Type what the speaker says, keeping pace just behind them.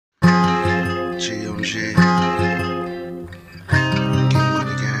G on G. Get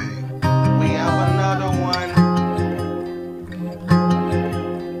money gang. We have another one.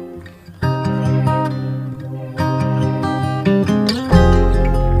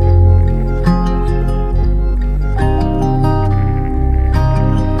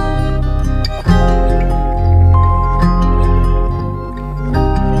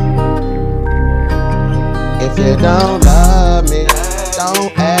 If you don't love me,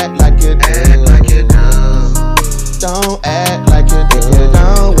 don't act like you do. Don't act like you do. If you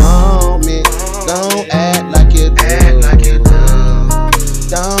don't want me, don't act like you do.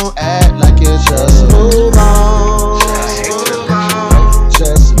 Don't act like you just move on.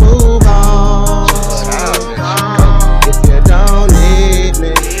 Just move on. If you don't need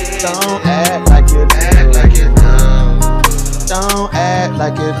me, don't act like you do. Don't act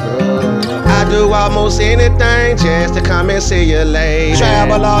like you do. I do almost anything just to come and see you, lady.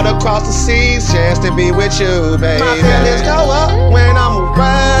 Travel all across the seas just to be with you, baby. My feelings go up when I'm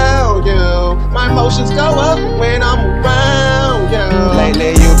around you. My emotions go up when I'm around you.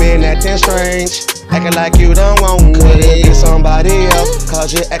 Lately you been acting strange, acting like you don't want me. Could it be somebody else?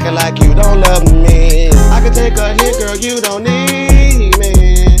 Cause you acting like you don't love me. I can take a hit, girl, you don't need me.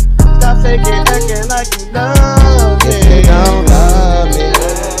 Stop faking, acting like you love me. If you don't love me,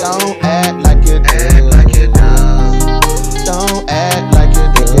 don't act like you do. Don't act like you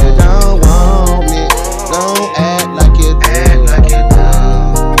do. If you don't want me, don't act like you do.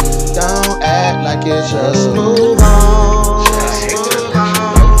 Don't act like you just move on.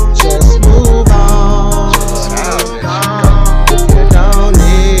 Just move on. If you don't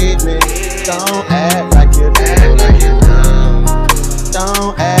need me, don't act like you do.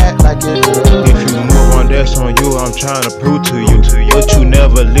 Don't act like you do. If you move on, that's on you. I'm trying to prove to you. But you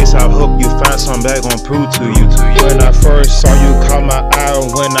never listen. I hope you find something back gon' prove to you. When I first saw you, caught my eye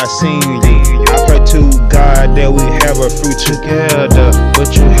when I seen you. I pray to God that we have a fruit together.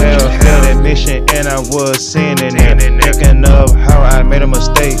 But you have failed that mission, and I was sinning and thinking of how I made a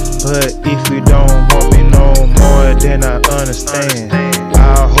mistake. But if you don't want me no more, then I understand.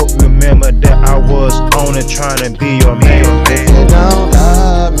 I hope you remember that I was only trying to be your man. If you don't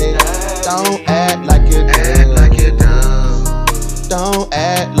love me, don't act like you do. Don't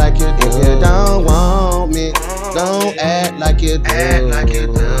act like you do. If you don't want me, don't act like you do.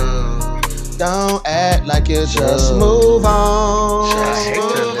 Don't act like you just move on.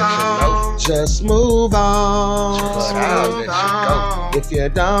 Just move on. If you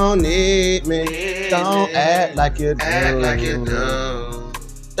don't need me, don't act like you do.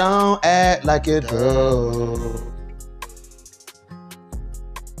 Don't act like you do.